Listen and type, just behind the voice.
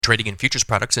Trading in futures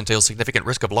products entails significant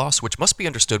risk of loss, which must be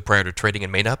understood prior to trading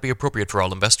and may not be appropriate for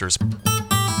all investors.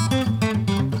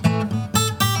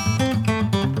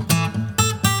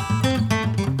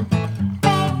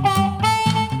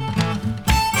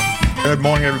 Good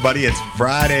morning, everybody. It's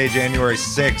Friday, January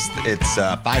 6th. It's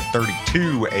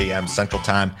 5:32 a.m. Central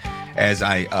Time as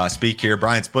I speak here.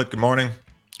 Brian Split, good morning.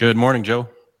 Good morning, Joe.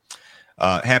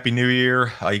 Happy New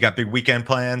Year. You got big weekend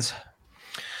plans?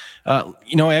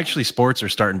 Actually, sports are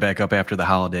starting back up after the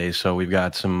holidays, so we've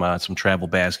got some travel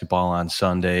basketball on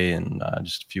Sunday and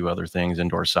just a few other things,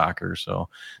 indoor soccer. So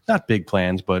not big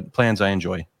plans, but plans I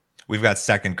enjoy. We've got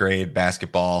second grade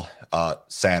basketball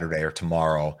Saturday or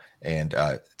tomorrow, and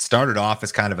it started off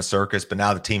as kind of a circus, but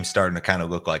now the team's starting to kind of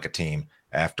look like a team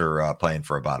after playing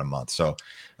for about a month. So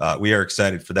we are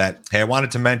excited for that. Hey, I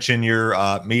wanted to mention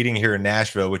your meeting here in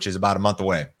Nashville, which is about a month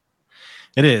away.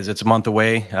 It is. It's a month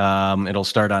away. It'll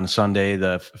start on Sunday,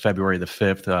 the February the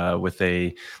 5th, with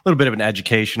a little bit of an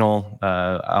educational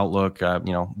outlook.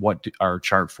 What are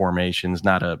chart formations?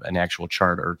 Not an actual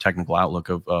chart or technical outlook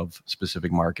of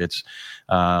specific markets.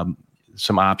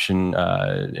 Some option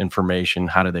information.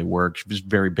 How do they work? Just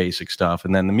very basic stuff.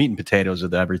 And then the meat and potatoes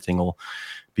of everything will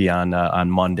be on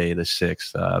Monday the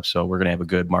 6th. So we're going to have a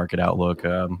good market outlook.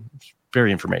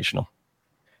 Very informational.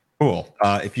 Cool.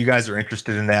 If you guys are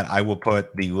interested in that, I will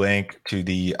put the link to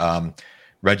the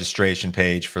registration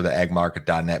page for the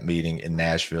agmarket.net meeting in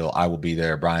Nashville. I will be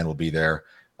there. Brian will be there.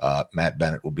 Matt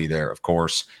Bennett will be there, of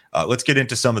course. Let's get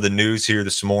into some of the news here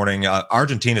this morning.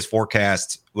 Argentina's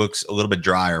forecast looks a little bit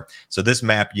drier. So this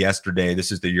map yesterday,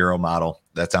 this is the Euro model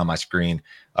that's on my screen.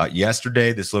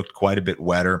 Yesterday, this looked quite a bit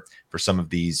wetter for some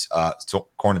of these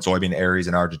corn and soybean areas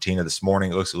in Argentina. This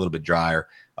morning, it looks a little bit drier.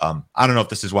 I don't know if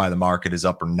this is why the market is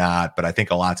up or not, but I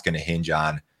think a lot's going to hinge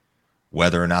on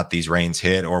whether or not these rains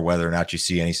hit or whether or not you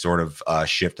see any sort of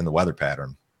shift in the weather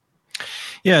pattern.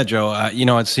 Yeah, Joe,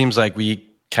 it seems like we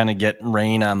kind of get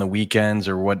rain on the weekends,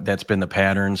 or what that's been the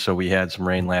pattern. So we had some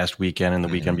rain last weekend and the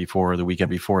weekend before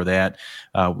that.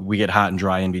 We get hot and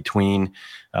dry in between.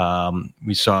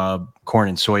 We saw corn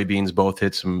and soybeans both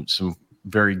hit some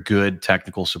very good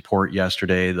technical support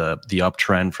yesterday. The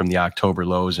uptrend from the October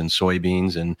lows in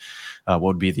soybeans and what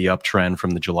would be the uptrend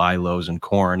from the July lows in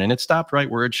corn. And it stopped right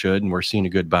where it should, and we're seeing a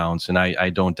good bounce. And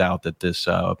I don't doubt that this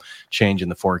change in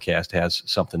the forecast has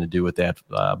something to do with that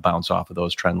bounce off of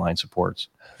those trend line supports.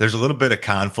 There's a little bit of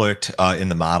conflict in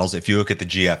the models. If you look at the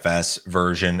GFS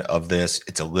version of this,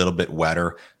 it's a little bit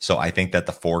wetter. So I think that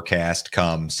the forecast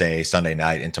come, say, Sunday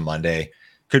night into Monday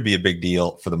could be a big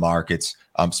deal for the markets.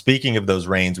 Speaking of those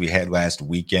rains we had last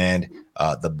weekend,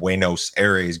 the Buenos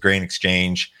Aires Grain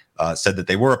Exchange said that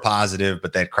they were a positive,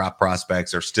 but that crop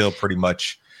prospects are still pretty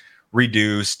much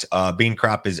reduced. Bean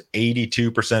crop is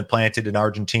 82% planted in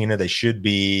Argentina. They should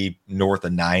be north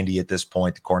of 90 at this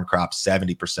point. The corn crop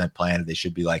 70% planted. They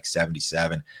should be like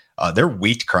 77. Their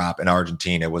wheat crop in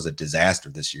Argentina was a disaster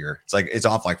this year. It's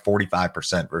off like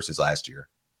 45% versus last year.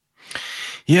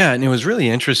 Yeah, and it was really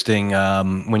interesting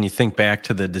when you think back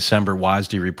to the December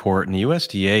WASDE report, and the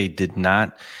USDA did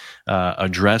not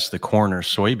address the corn or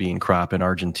soybean crop in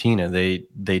Argentina. They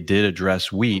did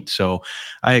address wheat, so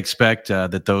I expect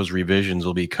that those revisions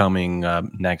will be coming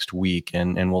next week,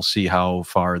 and we'll see how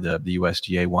far the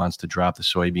USDA wants to drop the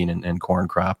soybean and corn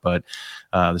crop. But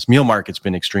this meal market's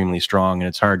been extremely strong, and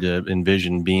it's hard to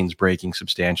envision beans breaking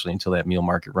substantially until that meal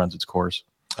market runs its course.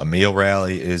 A meal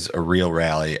rally is a real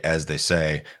rally, as they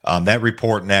say. That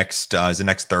report next is the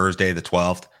next Thursday, the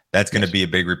 12th. That's going to be a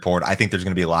big report. I think there's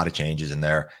going to be a lot of changes in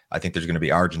there. I think there's going to be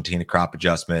Argentina crop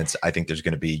adjustments. I think there's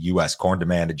going to be U.S. corn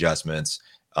demand adjustments.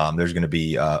 There's going to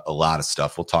be a lot of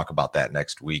stuff. We'll talk about that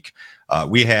next week.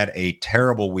 We had a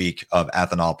terrible week of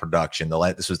ethanol production.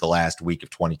 This was the last week of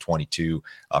 2022.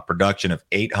 Production of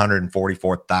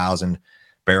 844,000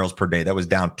 barrels per day. That was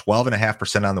down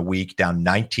 12.5% on the week, down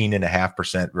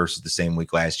 19.5% versus the same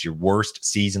week last year. Worst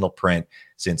seasonal print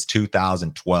since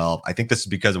 2012. I think this is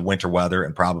because of winter weather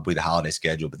and probably the holiday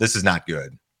schedule, but this is not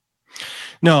good.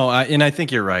 No, and I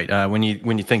think you're right. When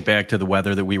you think back to the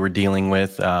weather that we were dealing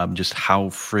with, just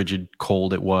how frigid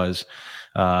cold it was,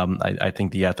 I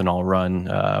think the ethanol run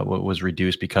was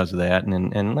reduced because of that.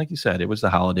 And like you said, it was the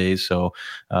holidays. So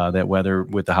that weather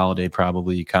with the holiday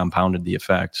probably compounded the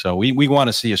effect. So we want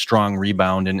to see a strong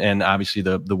rebound. And obviously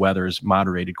the weather is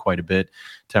moderated quite a bit.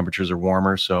 Temperatures are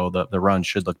warmer. So the run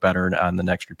should look better on the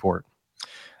next report.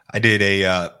 I did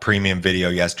a premium video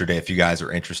yesterday, if you guys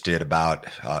are interested, about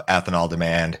ethanol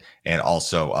demand and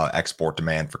also export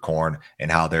demand for corn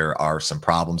and how there are some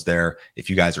problems there. If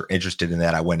you guys are interested in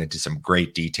that, I went into some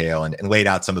great detail and laid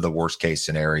out some of the worst case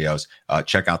scenarios.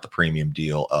 Check out the premium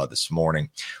deal this morning.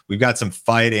 We've got some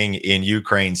fighting in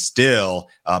Ukraine still.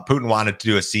 Putin wanted to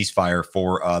do a ceasefire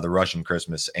for the Russian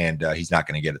Christmas, and he's not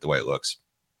going to get it the way it looks.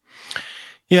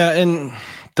 Yeah, and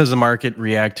does the market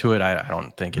react to it? I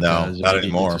don't think it does. Not Maybe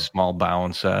anymore. It's a small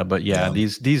bounce, but yeah,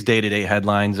 these day-to-day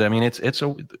headlines. I mean, it's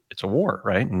a war,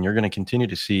 right? And you're going to continue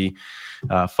to see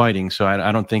fighting. So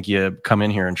I don't think you come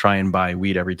in here and try and buy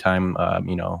wheat every time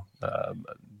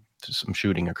some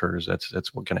shooting occurs. That's what's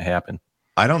going to happen.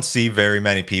 I don't see very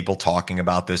many people talking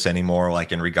about this anymore,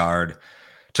 like in regard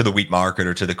to the wheat market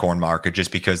or to the corn market, just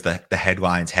because the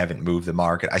headlines haven't moved the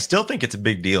market. I still think it's a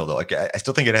big deal, though. Like, I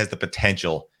still think it has the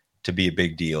potential to be a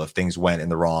big deal if things went in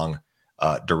the wrong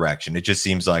direction. It just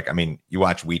seems like, I mean, you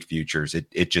watch wheat futures,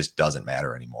 it just doesn't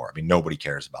matter anymore. I mean, nobody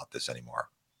cares about this anymore.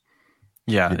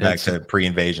 Yeah. Back to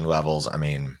pre-invasion levels. I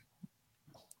mean,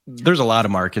 there's a lot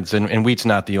of markets, and wheat's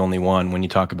not the only one when you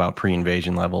talk about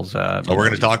pre-invasion levels. We're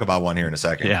going to talk about one here in a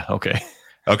second. Yeah. Okay.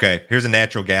 Okay, here's a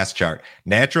natural gas chart.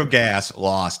 Natural gas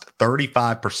lost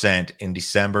 35% in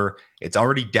December. It's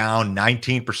already down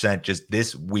 19% just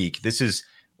this week. This is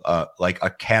like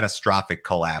a catastrophic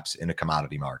collapse in a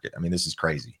commodity market. I mean, this is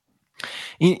crazy.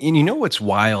 And you know what's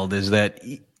wild is that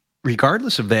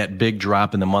regardless of that big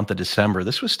drop in the month of December,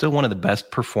 this was still one of the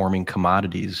best performing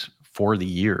commodities for the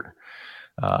year.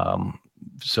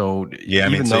 So yeah, I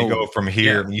mean, so you go from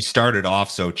here, you started off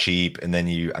so cheap, and then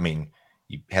you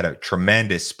had a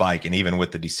tremendous spike, and even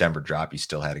with the December drop, you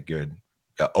still had a good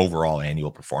overall annual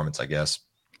performance, I guess.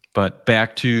 But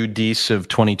back to Dece of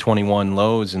 2021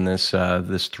 lows in this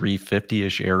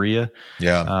 350-ish area.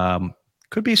 Yeah.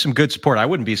 Could be some good support. I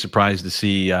wouldn't be surprised to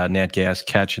see nat gas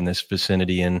catch in this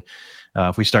vicinity. And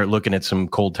if we start looking at some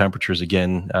cold temperatures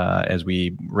again as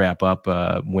we wrap up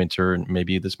winter, and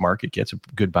maybe this market gets a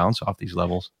good bounce off these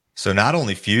levels. So not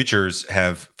only futures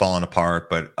have fallen apart,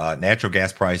 but natural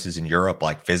gas prices in Europe,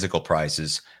 like physical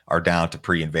prices, are down to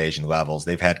pre-invasion levels.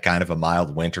 They've had kind of a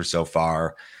mild winter so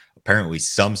far. Apparently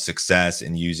some success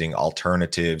in using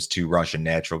alternatives to Russian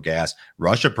natural gas.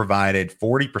 Russia provided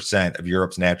 40% of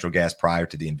Europe's natural gas prior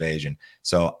to the invasion.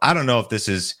 So I don't know if this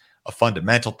is a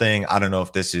fundamental thing. I don't know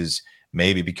if this is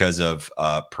maybe because of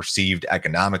perceived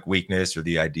economic weakness or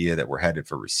the idea that we're headed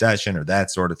for recession or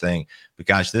that sort of thing. But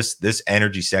gosh, this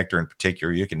energy sector in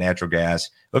particular, you look at natural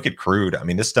gas, look at crude. I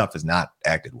mean, this stuff has not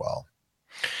acted well.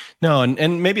 No,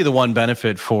 and maybe the one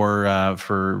benefit for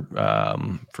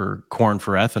corn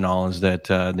for ethanol is that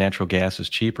natural gas is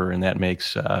cheaper, and that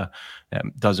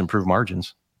does improve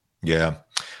margins. Yeah.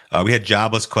 We had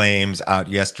jobless claims out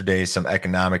yesterday, some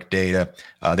economic data.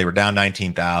 They were down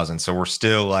 19,000. So we're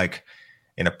still like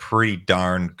in a pretty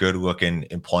darn good looking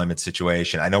employment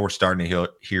situation. I know we're starting to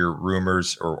hear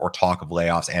rumors or talk of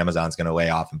layoffs. Amazon's going to lay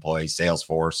off employees,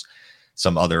 Salesforce,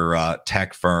 some other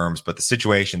tech firms, but the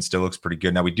situation still looks pretty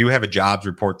good. Now, we do have a jobs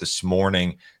report this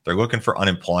morning. They're looking for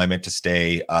unemployment to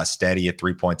stay steady at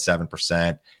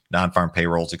 3.7%. Non-farm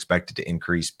payrolls expected to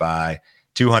increase by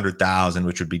 200,000,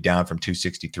 which would be down from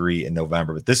 263 in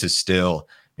November. But this is still,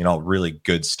 really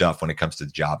good stuff when it comes to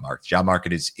the job market. Job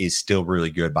market is still really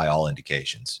good by all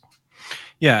indications.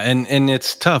 Yeah, and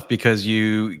it's tough because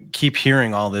you keep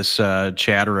hearing all this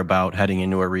chatter about heading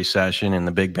into a recession, and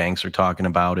the big banks are talking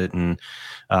about it, and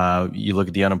you look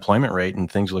at the unemployment rate,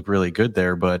 and things look really good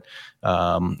there. But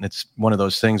it's one of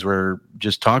those things where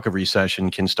just talk of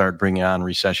recession can start bringing on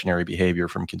recessionary behavior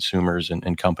from consumers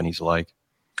and companies alike.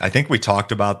 I think we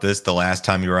talked about this the last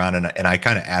time you were on, and I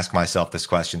kind of ask myself this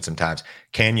question sometimes.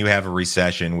 Can you have a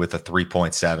recession with a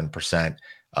 3.7%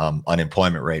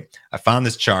 unemployment rate? I found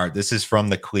this chart. This is from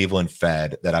the Cleveland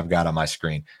Fed that I've got on my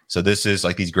screen. So this is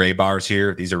like these gray bars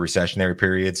here. These are recessionary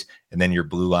periods. And then your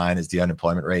blue line is the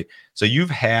unemployment rate. So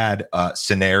you've had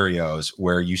scenarios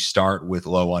where you start with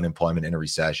low unemployment in a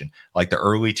recession, like the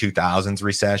early 2000s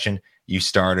recession. You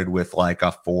started with like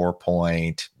a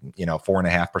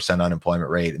 4.5% unemployment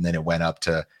rate, and then it went up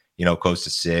to, close to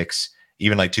 6.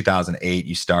 Even like 2008,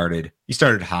 you started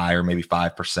higher, maybe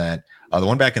 5%. The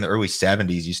one back in the early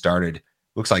 70s, you started,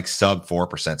 looks like sub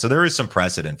 4%. So there is some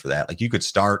precedent for that. Like you could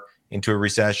start into a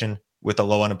recession with a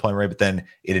low unemployment rate, but then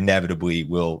it inevitably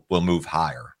will move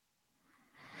higher.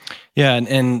 Yeah,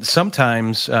 and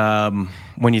sometimes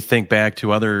when you think back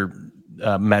to other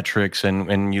metrics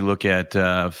and you look at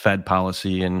Fed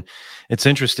policy, and it's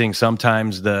interesting.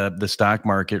 Sometimes the stock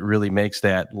market really makes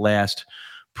that last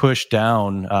push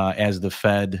down as the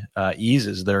Fed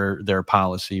eases their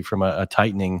policy from a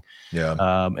tightening.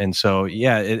 Yeah. And so,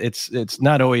 it's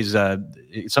not always.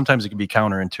 Sometimes it can be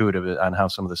counterintuitive on how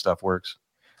some of the stuff works.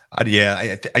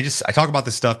 I talk about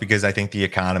this stuff because I think the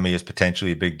economy is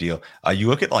potentially a big deal. You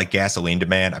look at like gasoline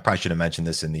demand. I probably should have mentioned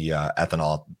this in the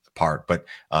ethanol part, but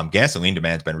gasoline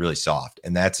demand's been really soft,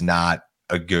 and that's not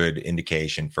a good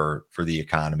indication for the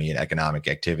economy and economic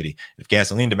activity. If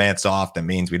gasoline demand's soft, that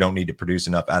means we don't need to produce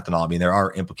enough ethanol. I mean, there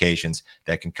are implications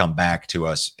that can come back to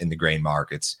us in the grain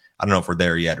markets. I don't know if we're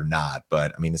there yet or not,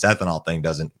 but I mean, this ethanol thing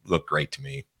doesn't look great to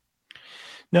me.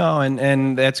 No,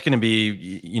 and that's going to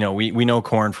be, we know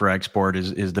corn for export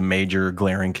is the major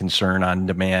glaring concern on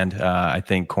demand. I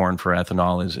think corn for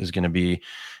ethanol is going to be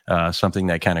something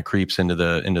that kind of creeps into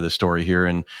the story here.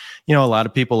 And, a lot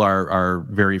of people are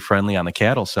very friendly on the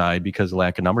cattle side because of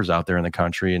lack of numbers out there in the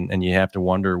country. And you have to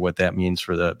wonder what that means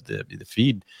for the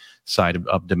feed side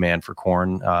of demand for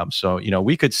corn. So,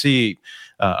 we could see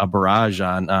a barrage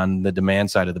on the demand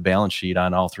side of the balance sheet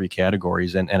on all three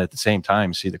categories. And at the same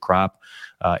time, see the crop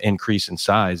increase in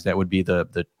size. That would be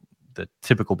the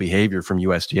typical behavior from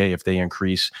USDA. If they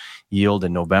increase yield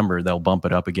in November, they'll bump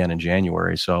it up again in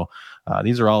January. So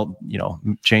these are all,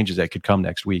 changes that could come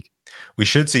next week. We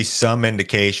should see some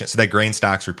indication. So that grain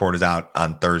stocks report is out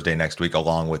on Thursday next week,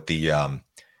 along with the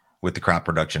crop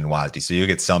production in WASDE. So you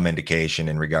get some indication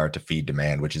in regard to feed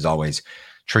demand, which is always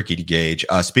tricky to gauge.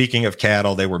 Speaking of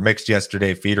cattle, they were mixed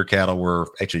yesterday. Feeder cattle were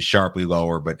actually sharply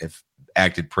lower, but have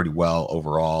acted pretty well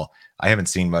overall. I haven't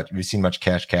seen much. Have you seen much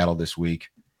cash cattle this week?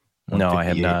 No, I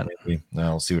have not. Maybe.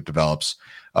 No, we'll see what develops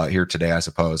here today, I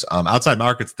suppose. Outside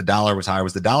markets, the dollar was higher.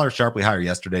 Was the dollar sharply higher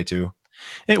yesterday too?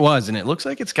 It was, and it looks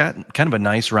like it's got kind of a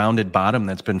nice rounded bottom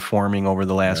that's been forming over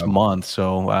the last month.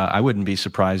 So I wouldn't be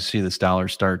surprised to see this dollar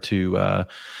start to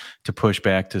push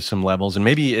back to some levels, and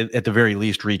maybe at the very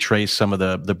least retrace some of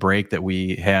the break that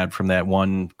we had from that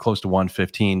close to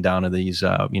 115 down to these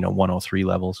 103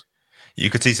 levels. You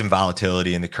could see some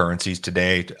volatility in the currencies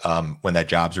today when that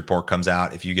jobs report comes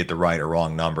out. If you get the right or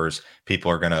wrong numbers, people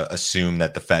are going to assume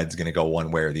that the Fed's going to go one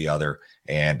way or the other,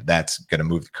 and that's going to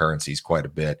move the currencies quite a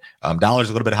bit. Dollar's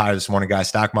a little bit higher this morning, guys.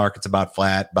 Stock market's about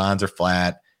flat. Bonds are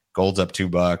flat. Gold's up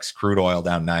 $2. Crude oil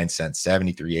down 9 cents,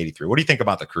 73.83. What do you think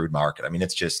about the crude market? I mean,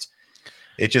 it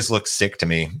just looks sick to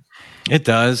me. It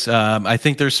does. I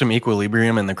think there's some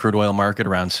equilibrium in the crude oil market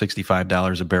around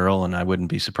 $65 a barrel, and I wouldn't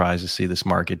be surprised to see this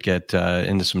market get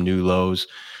into some new lows.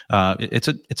 It's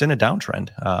in a downtrend,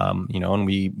 and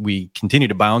we continue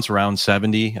to bounce around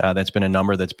 70. That's been a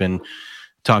number that's been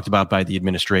talked about by the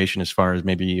administration as far as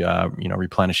maybe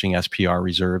replenishing SPR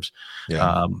reserves.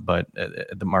 Yeah. But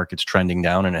the market's trending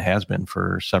down, and it has been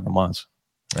for several months.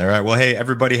 All right. Well, hey,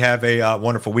 everybody have a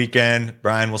wonderful weekend.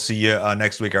 Brian, we'll see you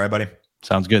next week. All right, buddy?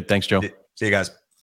 Sounds good. Thanks, Joe. See you guys.